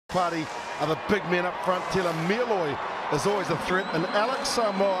party are the big men up front. Tela Mieloi is always a threat, and Alex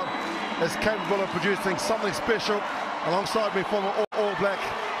Samoa is capable of producing something special. Alongside me, former All Black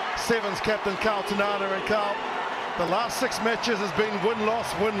Sevens captain Carl Tanana. And Carl, the last 6 matches has been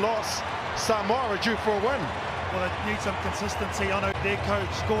win-loss, win-loss. Samoa are due for a win. Well, they need some consistency. I know their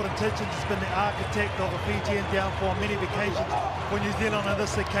coach, Gordon Tidgens, has been the architect of a Fijian downfall on many occasions for New Zealand on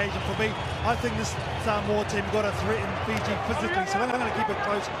this occasion. For me, I think this Samoa team got to threaten Fiji physically, so they're going to keep it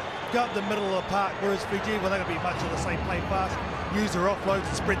close, go up the middle of the park, whereas Fiji, well, they're going to be much of the same, play fast, use their offloads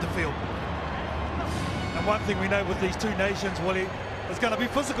and spread the field. And one thing we know with these two nations, Willie, it's going to be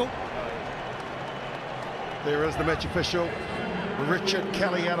physical. There is the match official, Richard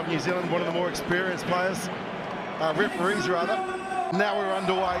Kelly out of New Zealand, one of the more experienced players. Referees rather. Now we're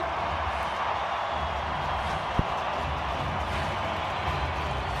underway.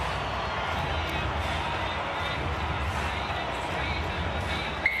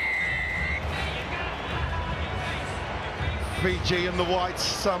 Fiji in the whites,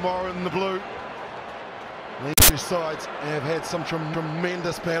 Samoa in the blue. These two sides have had some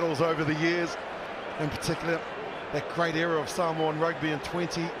tremendous battles over the years, in particular that great era of Samoan rugby in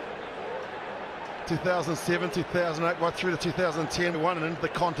 2007, 2008, right through to 2010, and into the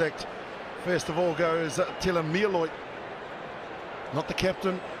contact. First of all goes Tela Mieloi, not the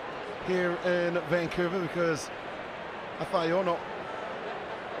captain here in Vancouver, because Awhaiono,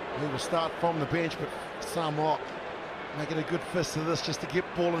 he will start from the bench, but Samoa making a good fist of this just to get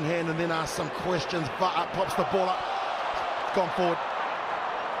ball in hand and then ask some questions. Va'a pops the ball up, gone forward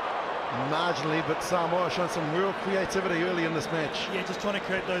marginally, but Samoa showing some real creativity early in this match. Yeah, just trying to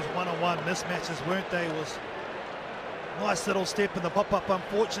create those one-on-one mismatches, weren't they? It was a nice little step in the pop-up.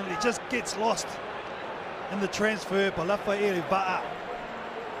 Unfortunately, just gets lost in the transfer. But Lafayette Va'a,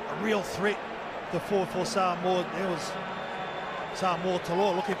 a real threat for Samoa. There was Samoa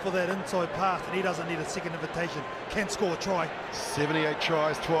Taloa looking for that inside pass, and he doesn't need a second invitation. Can score a try. 78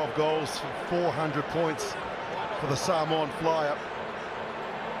 tries, 12 goals, 400 points for the Samoan flyer.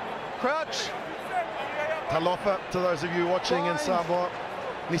 Crouch. Talofa to those of you watching in Samoa.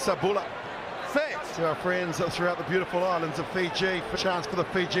 Nisabula. 6. To our friends throughout the beautiful islands of Fiji. Chance for the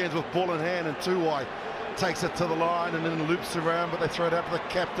Fijians with ball in hand, and Tuwai takes it to the line and then loops around, but they throw it out to the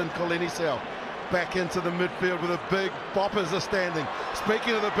captain, Kolenisau. Back into the midfield with the big boppers are standing.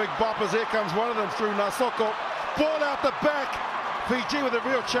 Speaking of the big boppers, here comes one of them through Nasoko. Ball out the back. Fiji with a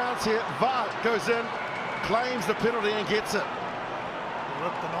real chance here. Va'a goes in, claims the penalty and gets it.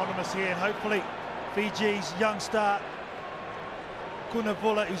 Looked anonymous here, and hopefully Fiji's young star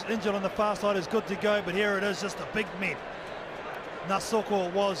Kunavula, who's injured on the far side, is good to go, but here it is, just a big man. Nasoko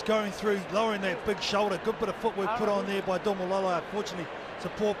was going through, lowering that big shoulder. Good bit of footwork put on there by Domololo. Unfortunately,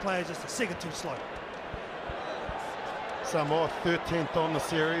 support players just a second too slow. Samoa 13th on the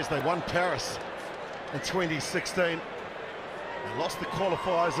series. They won Paris in 2016. They lost the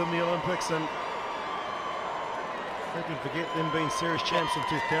qualifiers in the Olympics, and who can forget them being series champs in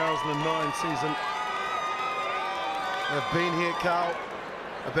 2009 season. They've been here, Carl,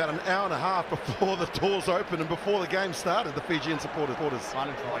 about an hour and a half before the doors opened and before the game started, the Fijian supporters.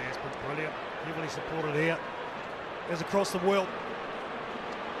 Silent try has been brilliant. Heavily supported here. As across the world.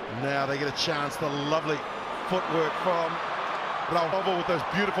 Now they get a chance. The lovely footwork from Rauhovo with those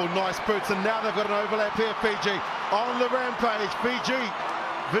beautiful, nice boots. And now they've got an overlap here, Fiji. On the rampage, Fiji.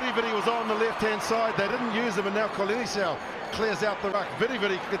 Vidi was on the left-hand side. They didn't use him, and now Kolenisau clears out the ruck. Vidi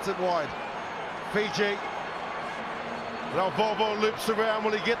gets it wide. Fiji. Rauhovo loops around.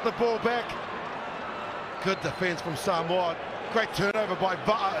 Will he get the ball back? Good defence from Samoa. Great turnover by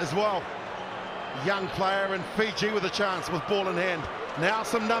Va'a as well. Young player, and Fiji with a chance with ball in hand. Now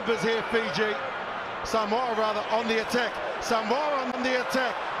some numbers here, Fiji. Samoa rather on the attack. Samoa on the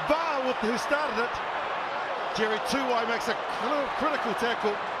attack. Va'a, who started it. Jerry Tuwai makes a critical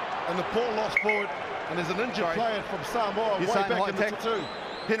tackle, and the ball lost forward, and there's an injured player from Samoa way back in the two.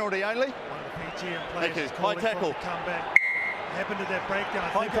 Penalty only. One of the Fijian players is high tackle. Comeback. Happened to that breakdown. I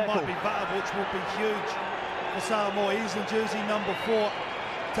think it might be Va'a, which will be huge for Samoa. He's in jersey number 4.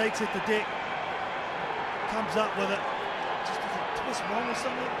 Takes it to deck. Comes up with it. Just a twist wrong or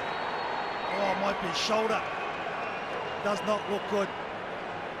something. Oh, it might be his shoulder. Does not look good.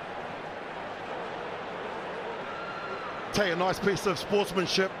 Tell you, a nice piece of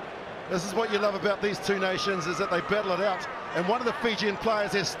sportsmanship. This is what you love about these two nations, is that they battle it out. And one of the Fijian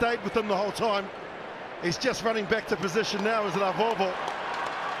players has stayed with them the whole time. He's just running back to position now as an Rauhovo.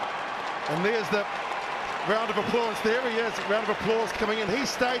 And there's the round of applause. There he is, round of applause coming in. He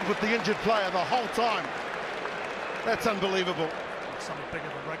stayed with the injured player the whole time. That's unbelievable. Something bigger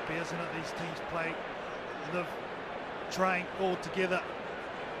than rugby, isn't it? These teams play, live, train all together.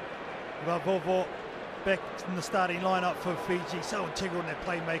 Ravovo back in the starting lineup for Fiji, so integral in that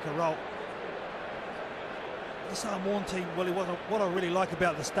playmaker role. The Samoan team, Willie, what I really like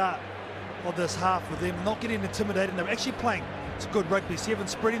about the start of this half with them, not getting intimidated, they're actually playing it's good rugby. Seven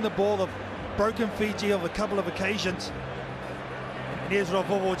spreading the ball, they've broken Fiji on a couple of occasions. And here's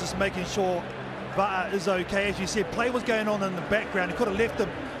Ravovo just making sure Va'a is okay. As you said, play was going on in the background. He could have left him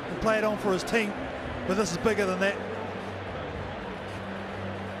and played on for his team, but this is bigger than that.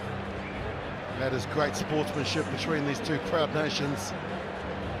 That is great sportsmanship between these two proud nations.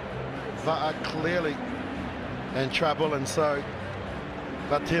 Va'a clearly in trouble, and so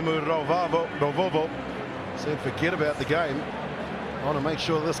Vatemu Ravovo said forget about the game. I want to make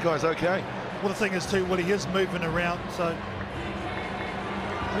sure this guy's okay. Well, the thing is too, Willie, he is moving around, so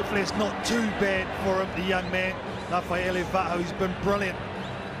hopefully it's not too bad for him, the young man, Rafaele Va'a, who's been brilliant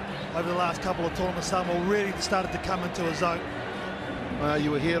over the last couple of tournaments. Samoa really started to come into his own.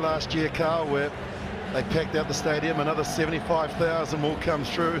 You were here last year, Carl, where they packed out the stadium. Another 75,000 will come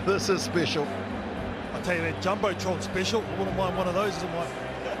through. This is special. I'll tell you that Jumbotron special. I wouldn't mind one of those in my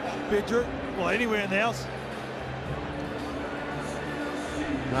bedroom, well, anywhere in the house.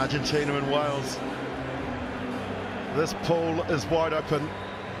 Argentina and Wales. This pool is wide open.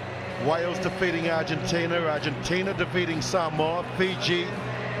 Wales defeating Argentina, Argentina defeating Samoa, Fiji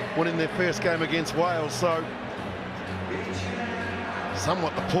winning their first game against Wales, so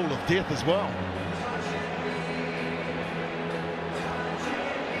somewhat the pool of death as well.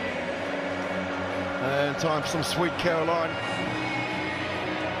 And time for some Sweet Caroline.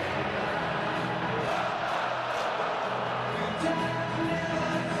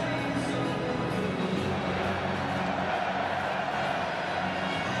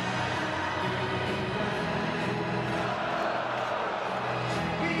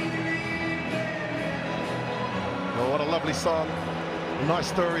 What a lovely song. Nice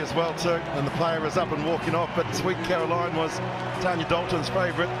story as well too, and the player is up and walking off, but Sweet Caroline was Tanya Dalton's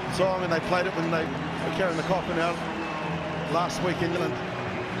favourite song, and they played it when they were carrying the coffin out last week in England.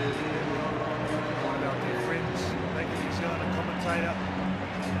 One of our dear friends, making New Zealand a commentator,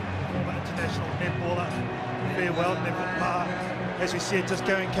 former international netballer, farewell, Neville Parr. As we said, just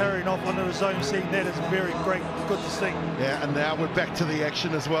carrying off under his own scene. That is very great, good to see. Yeah, and now we're back to the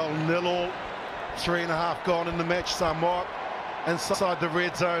action as well. 0-all, 3.5 gone in the match. Samoa inside the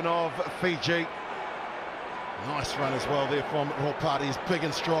red zone of Fiji. Nice run as well there from all parties, big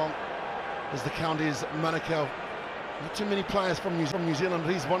and strong as the county's Manukau. Not too many players from New Zealand.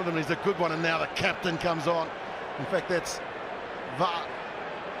 He's one of them, he's a good one, and now the captain comes on. In fact, that's Va'a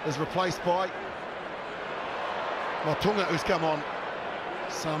is replaced by Motunga, who's come on.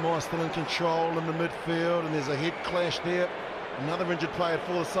 Samoa still in control in the midfield, and there's a head clash there. Another injured player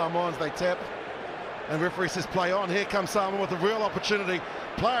for the Samoans, they tap. And referee says play on. Here comes Samoa with a real opportunity.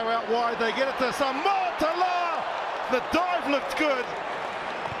 Player out wide, they get it to Samoa Tala. The dive looked good.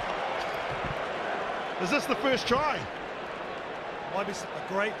 Is this the first try? Might be a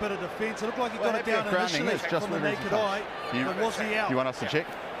great bit of defence. It looked like he got it down initially just from the naked eye. But was he out? You want us to check?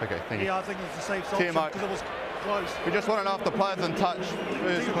 Okay, thank you. Yeah, I think it's a safe option because it was close. We just want to know if the player's in touch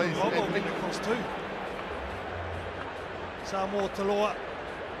first, please. Across too. Samoa Taloa,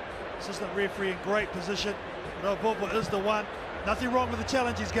 assistant referee in great position. Ravovo is the one. Nothing wrong with the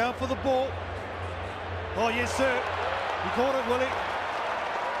challenge. He's going for the ball. Oh, yes, sir. He caught it, Willie.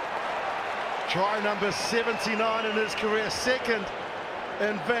 Try number 79 in his career, second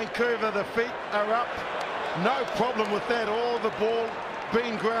in Vancouver. The feet are up. No problem with that. All the ball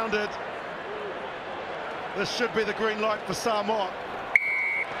being grounded. This should be the green light for Samoa.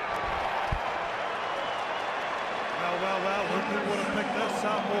 Well, who would have picked this?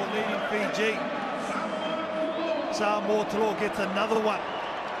 Samoa leading Fiji. Samoa Taloa gets another one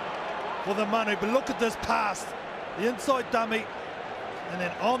for the money. But look at this pass. The inside dummy. And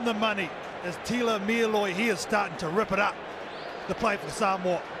then on the money is Tila Mieloi. He is starting to rip it up. The play for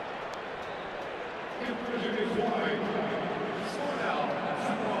Samoa.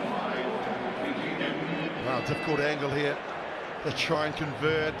 Wow, difficult angle here. They try and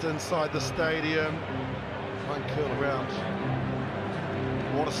convert inside the stadium. Try and curl around.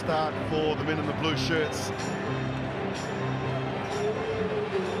 What a start for the men in the blue shirts.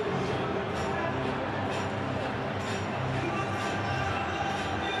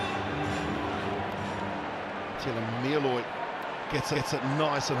 Tila Mieloi gets it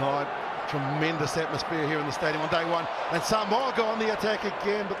nice and high. Tremendous atmosphere here in the stadium on day one. And Samoa go on the attack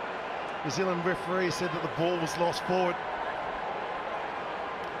again, but New Zealand referee said that the ball was lost forward.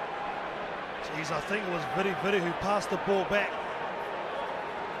 Jeez, I think it was Vidi who passed the ball back.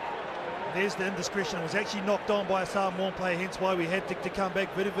 There's the indiscretion. It was actually knocked on by a Samoan player, hence why we had to come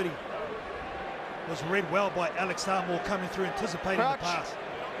back. Vidi was read well by Alex Samoa coming through, anticipating the pass.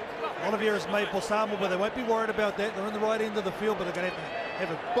 A lot of errors made for Samoa, but they won't be worried about that. They're in the right end of the field, but they're going to have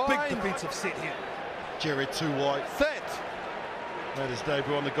a big defensive set here. Jared too wide. Set. Made his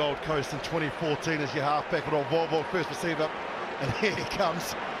debut on the Gold Coast in 2014 as your halfback at Volvo, first receiver. And here he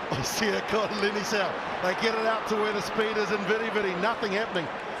comes. Osea Kolenisau. They get it out to where the speed is in Vidi. Nothing happening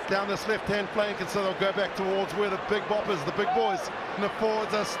down this left-hand flank, and so they'll go back towards where the big boppers, the big boys, and the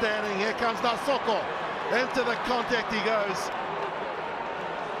forwards are standing. Here comes Nasoko. Into the contact he goes.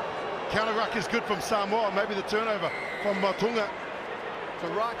 Counter ruck is good from Samoa. Maybe the turnover from Matunga. To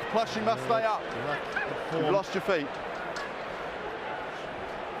ruck, plus you must stay up. You've lost your feet.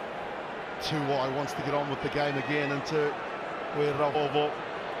 Tuai wants to get on with the game again into where Ravovo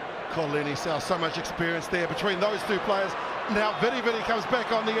Kolenisau. So much experience there between those two players. Now Vidi comes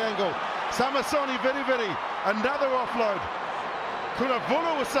back on the angle. Samasoni Vidi, another offload.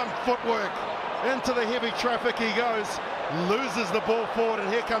 Kunavulu with some footwork. Into the heavy traffic he goes. Loses the ball forward, and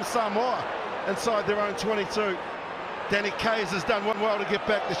here comes Samoa inside their own 22. Danny Kays has done well to get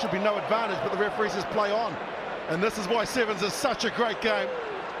back. There should be no advantage, but the referee says play on. And this is why Sevens is such a great game.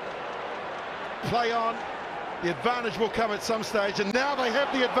 Play on. The advantage will come at some stage, and now they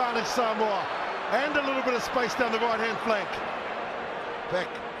have the advantage, Samoa. And a little bit of space down the right-hand flank. Back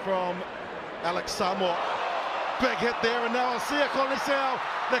from Alex Samoa. Big hit there, and now Osea Kolenisau,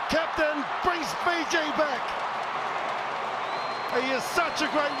 the captain, brings Fiji back. He is such a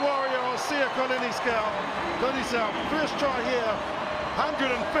great warrior, Osea Kolenisau. First try here,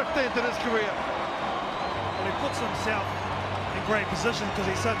 115th in his career. Well, he puts himself in great position because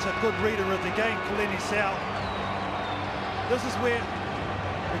he's such a good reader of the game, Kolenisau. This is where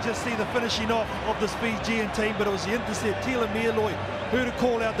we just see the finishing off of this Fijian team, but it was the intercept. Tila Mieloi, who to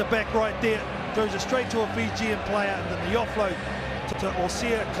call out the back right there, throws it straight to a Fijian player, and then the offload to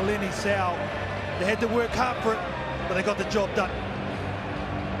Osea Kolenisau. They had to work hard for it, but they got the job done.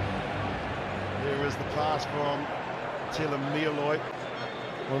 There is the pass from Tila Mieloi.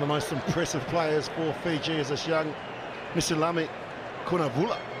 One of the most impressive players for Fiji is this young Misulami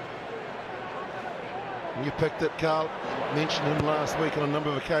Kunavula. You picked it, Carl. Mentioned him last week on a number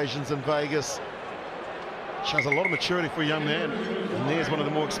of occasions in Vegas. Shows a lot of maturity for a young man. And there's one of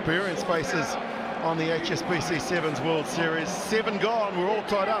the more experienced faces on the HSBC Sevens World Series. 7 gone, we're all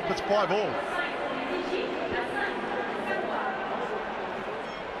tied up, it's 5-all.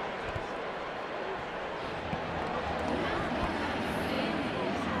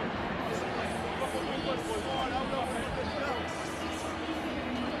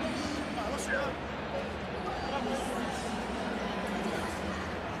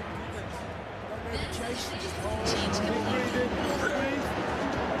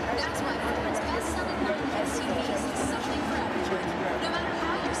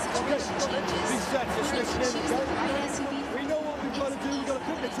 We know what we've got to do. We've got to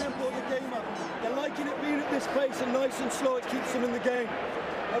put the tempo of the game up. They're liking it being at this pace and nice and slow. It keeps them in the game.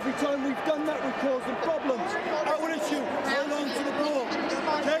 Every time we've done that, we've caused them problems. Our issue, hold on to the ball.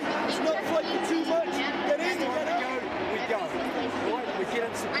 Okay? It's not fighting too much. Get in, get out. We go. Right, we get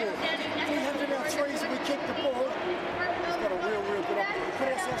in support. If we have in our threes and we kick the ball, it's got a real good opportunity. We put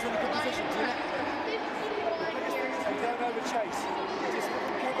ourselves in a good position to that. We don't overchase. We just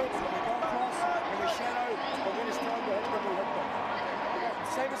cover, we go across, and we shadow, but when it's time to hit them, we hit them.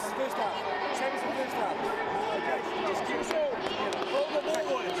 Same as the first half. Same as the first half. Okay, just keep it all. Hold the ball,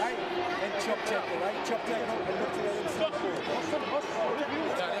 boys. Hey, and chop tackle, right? Chop tackle, and look to the other side.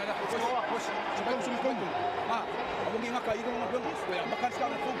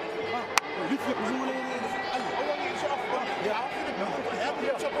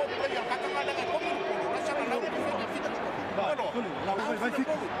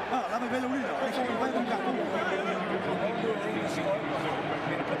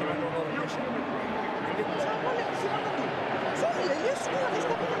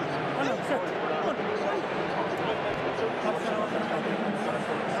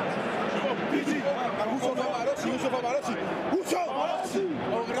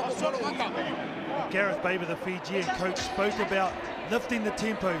 Gareth Baber, the Fijian coach, spoke about lifting the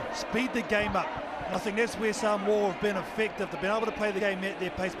tempo, speed the game up. And I think that's where Samoa have been effective. They've been able to play the game at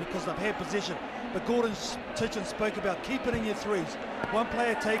their pace because they've had possession. But Gordon Titchin spoke about keeping in your threes. One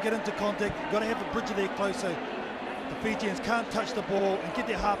player take it into contact. You've got to have the bridge there close so the Fijians can't touch the ball and get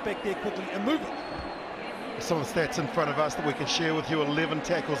their half back there quickly and move it. Some of the stats in front of us that we can share with you. 11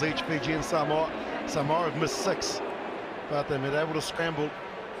 tackles each, Fiji and Samoa. Samoa have missed 6, but they've been able to scramble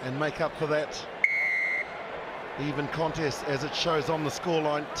and make up for that. Even contest as it shows on the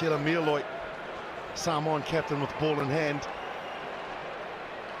scoreline. Tila Mieloi, Samoan captain with ball in hand.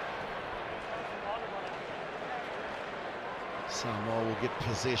 Samoa will get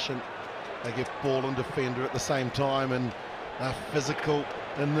possession. They get ball and defender at the same time, and they're physical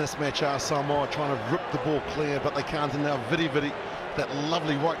in this match. Are Samoa trying to rip the ball clear, but they can't. And now Vidi, that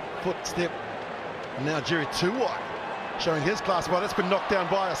lovely right foot step. And now Jerry Tuwai showing his class. Well, that's been knocked down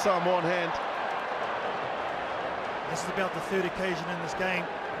by a Samoan hand. This is about the third occasion in this game.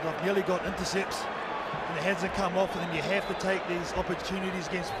 They've nearly got intercepts, and it hasn't come off, and then you have to take these opportunities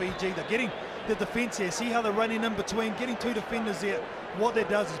against Fiji. They're getting the defence here. See how they're running in between, getting two defenders there. What that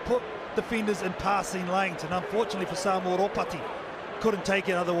does is put defenders in passing lanes, and unfortunately for Samoa, Ropati couldn't take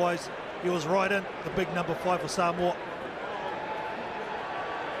it, otherwise he was right in. The big number 5 for Samoa.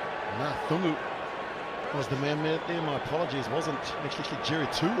 Thungu was the man there. My apologies, wasn't actually Jerry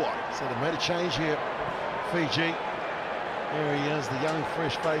Tuwai. So they made a change here. Fiji. There he is, the young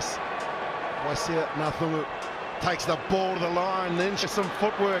fresh face. Waisia Nathungu takes the ball to the line, then some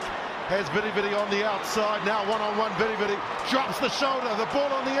footwork. Has Vidi on the outside. Now one-on-one Vidi drops the shoulder, the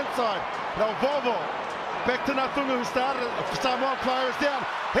ball on the inside. Now Vovo back to Nathungu, who started it. Samoan player is down.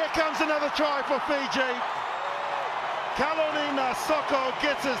 Here comes another try for Fiji. Kaloni Nasoko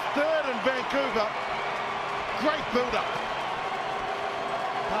gets his third in Vancouver. Great build-up.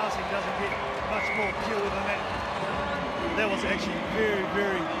 Passing doesn't get much more pure than that. That was actually very,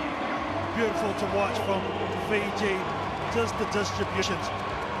 very beautiful to watch from Fiji. Just the distributions.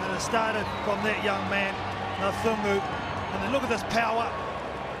 And it started from that young man, Nathungu. And then look at this power,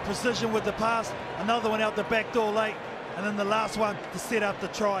 precision with the pass. Another one out the back door late. And then the last one to set up the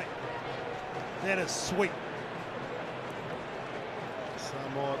try. That is sweet.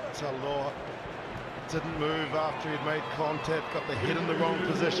 Samoa Taloa didn't move after he'd made contact, got the head in the wrong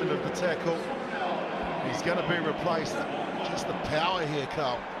position of the tackle. He's going to be replaced. Just the power here,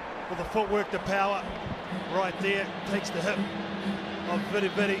 Carl. With the footwork, the power right there, takes the hip of Vidi.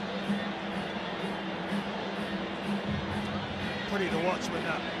 Pretty to watch when they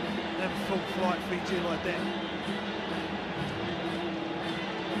have full flight Fiji like that.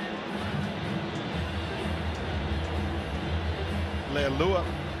 Leilua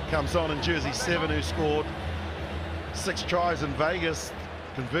comes on in jersey 7, who scored 6 tries in Vegas.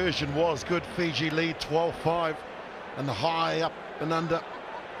 Conversion was good. Fiji lead 12-5, and the high up and under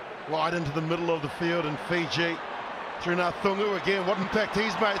right into the middle of the field, and Fiji through Nathungu again. What impact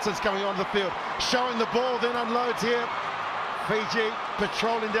he's made since coming onto the field. Showing the ball, then unloads here. Fiji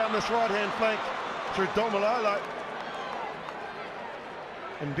patrolling down this right-hand flank through Domalolo.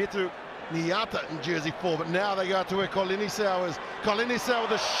 And Betu Niata in jersey 4, but now they go to where Kolinisau is. Kolinisau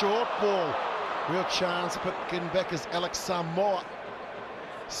with a short ball. Real chance, but getting back is Alex Samoa.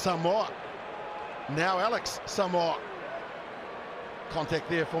 Now Alex Samoa. Contact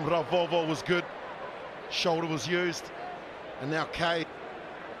there from Ravovo was good. Shoulder was used. And now Kay.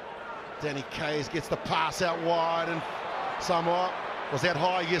 Danny Kays gets the pass out wide, and Samoa, was that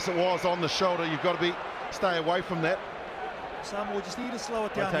high? Yes, it was on the shoulder. You've got to stay away from that. Samoa just need to slow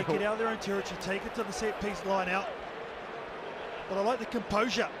it down. Get out of their own territory, take it to the set piece line out. But I like the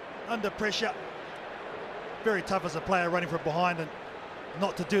composure under pressure. Very tough as a player running from behind, and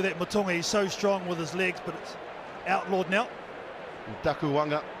not to do that. Matunga, he's so strong with his legs, but it's outlawed now.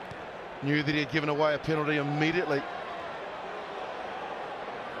 Dakuwanga knew that he had given away a penalty immediately.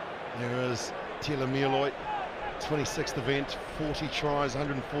 There is Tila Mieloi, 26th event, 40 tries,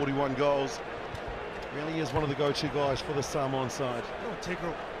 141 goals. Really is one of the go-to guys for the Samoan side.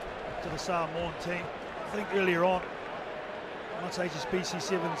 Integral to the Samoan team. I think earlier on, once HSBC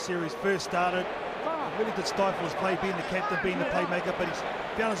 7 series first started, he really did stifle his play, being the captain, being the playmaker, but he's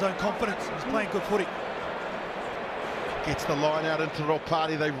found his own confidence. He's playing good footy. Gets the line out into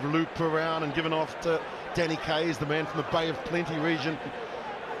Ropati. They loop around and given off to Danny Kays, the man from the Bay of Plenty region.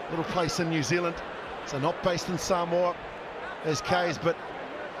 Little place in New Zealand. So not based in Samoa as Kays, but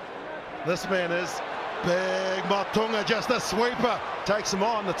this man is big. Matunga, just a sweeper. Takes him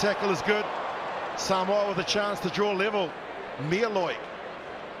on. The tackle is good. Samoa with a chance to draw level. Mieloi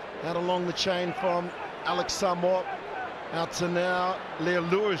out along the chain from Alex Samoa. Out to now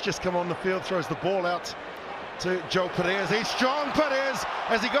Leilua has just come on the field, throws the ball out to Joe Perez. He's strong, Perez.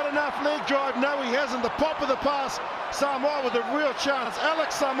 Has he got enough leg drive? No, he hasn't. The pop of the pass. Samoa with a real chance.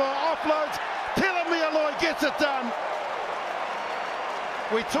 Alex Samoa offloads. Tila Mieloi gets it done.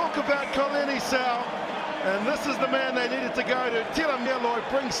 We talk about Kolinisau, and this is the man they needed to go to. Tila Mieloi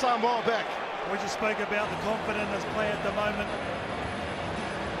brings Samoa back. We just spoke about the confidence in this play at the moment.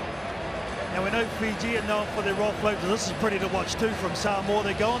 Now we know Fiji are known for their offloads. This is pretty to watch too from Samoa.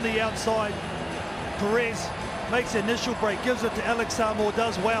 They go on the outside. Perez makes the initial break, gives it to Alex Samoa,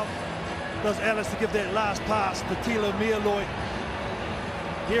 does well. Does Alice to give that last pass to Tila Mieloi.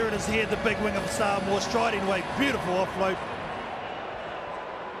 Here it is here, the big wing of Samoa, striding away, beautiful offload.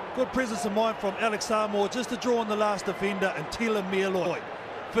 Good presence of mind from Alex Samoa just to draw on the last defender, and Tila Mieloi,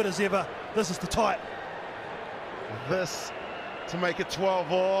 fit as ever. This is to tie it. This to make it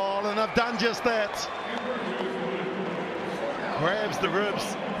 12-all, and I've done just that. Grabs the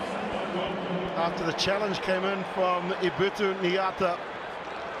ribs after the challenge came in from Ibutu Niata.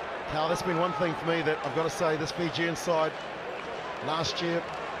 Now, that's been one thing for me that I've got to say, this Fijian side last year,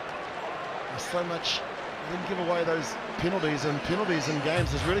 so much, they didn't give away those penalties, and penalties in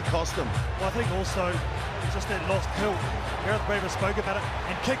games has really cost them. Well, I think also just that lost kill. Gareth Braver spoke about it,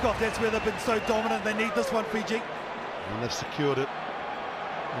 and kick-off, that's where they've been so dominant. They need this one, Fiji. And they've secured it.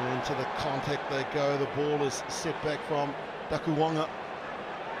 And into the contact they go. The ball is set back from Dakuwanga.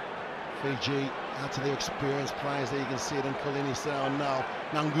 Fiji out to their experienced players there. You can see it in Kolini Sao, and now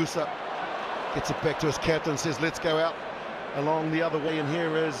Nangusa gets it back to his captain, says let's go out along the other way, and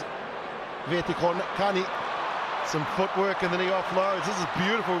here is Veti Kani. Some footwork and then he offloads. This is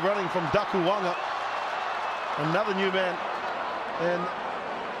beautiful running from Dakuwanga. Another new man, and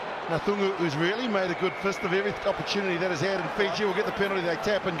Nathungu, who's really made a good fist of every opportunity that has had, and Fiji will get the penalty. They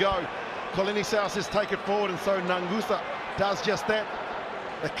tap and go. Kolini Sao says take it forward, and so Nangusa does just that.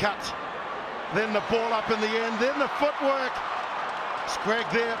 The cut, then the ball up in the end, then the footwork. Scrag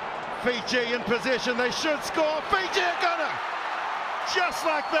there, Fiji in possession. They should score. Fiji are gonna, just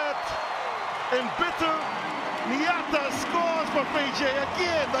like that. And Bitu Niata scores for Fiji.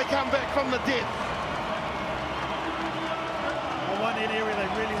 Again, they come back from the dead. One area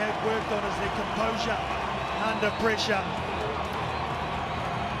they really have worked on is their composure under pressure.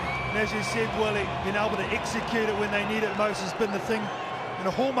 And as you said, Willie, being able to execute it when they need it most has been the thing and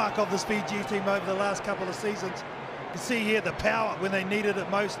a hallmark of this Fiji team over the last couple of seasons. You can see here the power when they needed it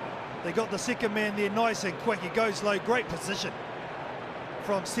most. They got the second man there nice and quick. He goes low, great position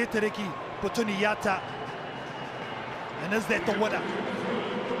from Setereki Putuniata. And is that the winner?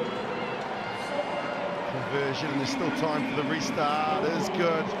 Conversion, and there's still time for the restart. Is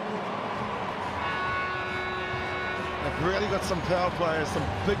good. They've really got some power players, some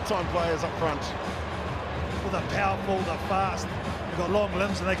big-time players up front. Well, they're powerful, they're fast, they've got long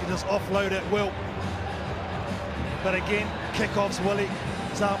limbs, and they can just offload at will. But again, kickoffs, Willie.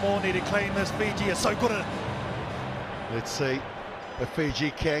 Samoa need to claim this. Fiji are so good at it. Let's see if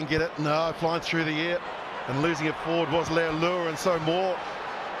Fiji can get it. No, flying through the air and losing it forward was Leilua, and so more.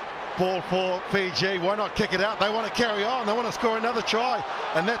 Ball for Fiji. Why not kick it out? They want to carry on. They want to score another try.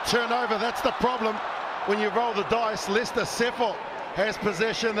 And that turnover, that's the problem. When you roll the dice, Leicester Sefo has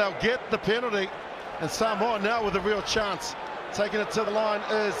possession. They'll get the penalty. And Samoa now with a real chance. Taking it to the line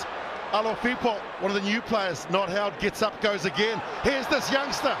is Alofipo, one of the new players. Not held, gets up, goes again. Here's this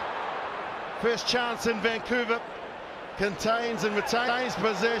youngster. First chance in Vancouver. Contains and retains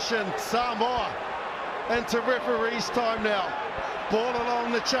possession. Samoa into referee's time now. Ball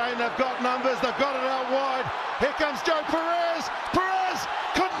along the chain, they've got numbers, they've got it out wide. Here comes Joe Perez. Perez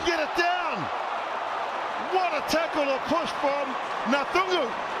couldn't get it down. What a tackle or push from Nathungu.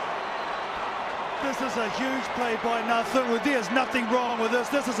 This is a huge play by Nathungu. There's nothing wrong with this.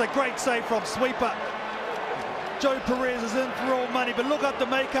 This is a great save from sweeper. Joe Perez is in for all money, but look at the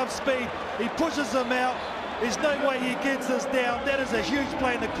make-up speed. He pushes him out. There's no way he gets this down. That is a huge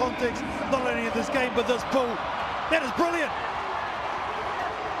play in the context, not only of this game, but this pool. That is brilliant.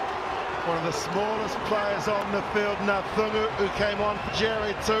 One of the smallest players on the field, Nathungu, who came on for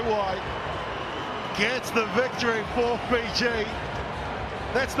Jerry Tuwai, gets the victory for Fiji.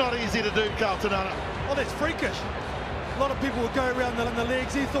 That's not easy to do, Carlton. Oh, that's freakish. A lot of people would go around the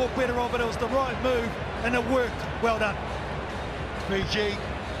legs. He thought better of it. It was the right move, and it worked. Well done. Fiji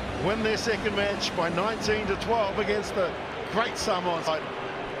win their second match by 19-12 against the great Samoan side.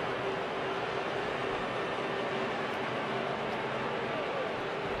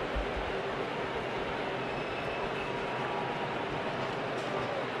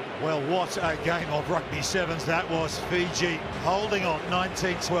 Well, what a game of rugby sevens that was. Fiji holding on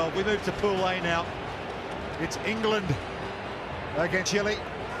 19-12. We move to Pool A now. It's England against Chile.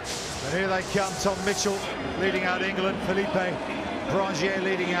 And here they come. Tom Mitchell leading out England. Felipe Brangier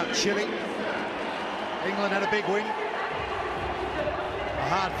leading out Chile. England had a big win. A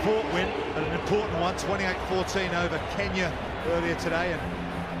hard-fought win, but an important one. 28-14 over Kenya earlier today.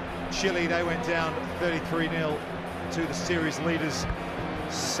 And Chile, they went down 33-0 to the series leaders,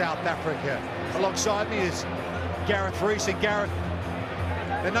 South Africa. Alongside me is Gareth Rees. And Gareth,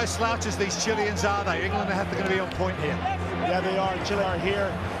 they're no slouches, these Chileans, are they? England are going to be on point here. Yeah, they are. Chile are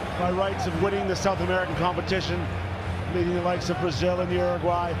here by rights of winning the South American competition, leading the likes of Brazil and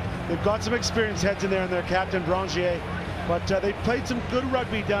Uruguay. They've got some experienced heads in there, and their captain, Brangier. But they played some good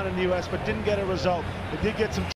rugby down in the U.S., but didn't get a result. They did get some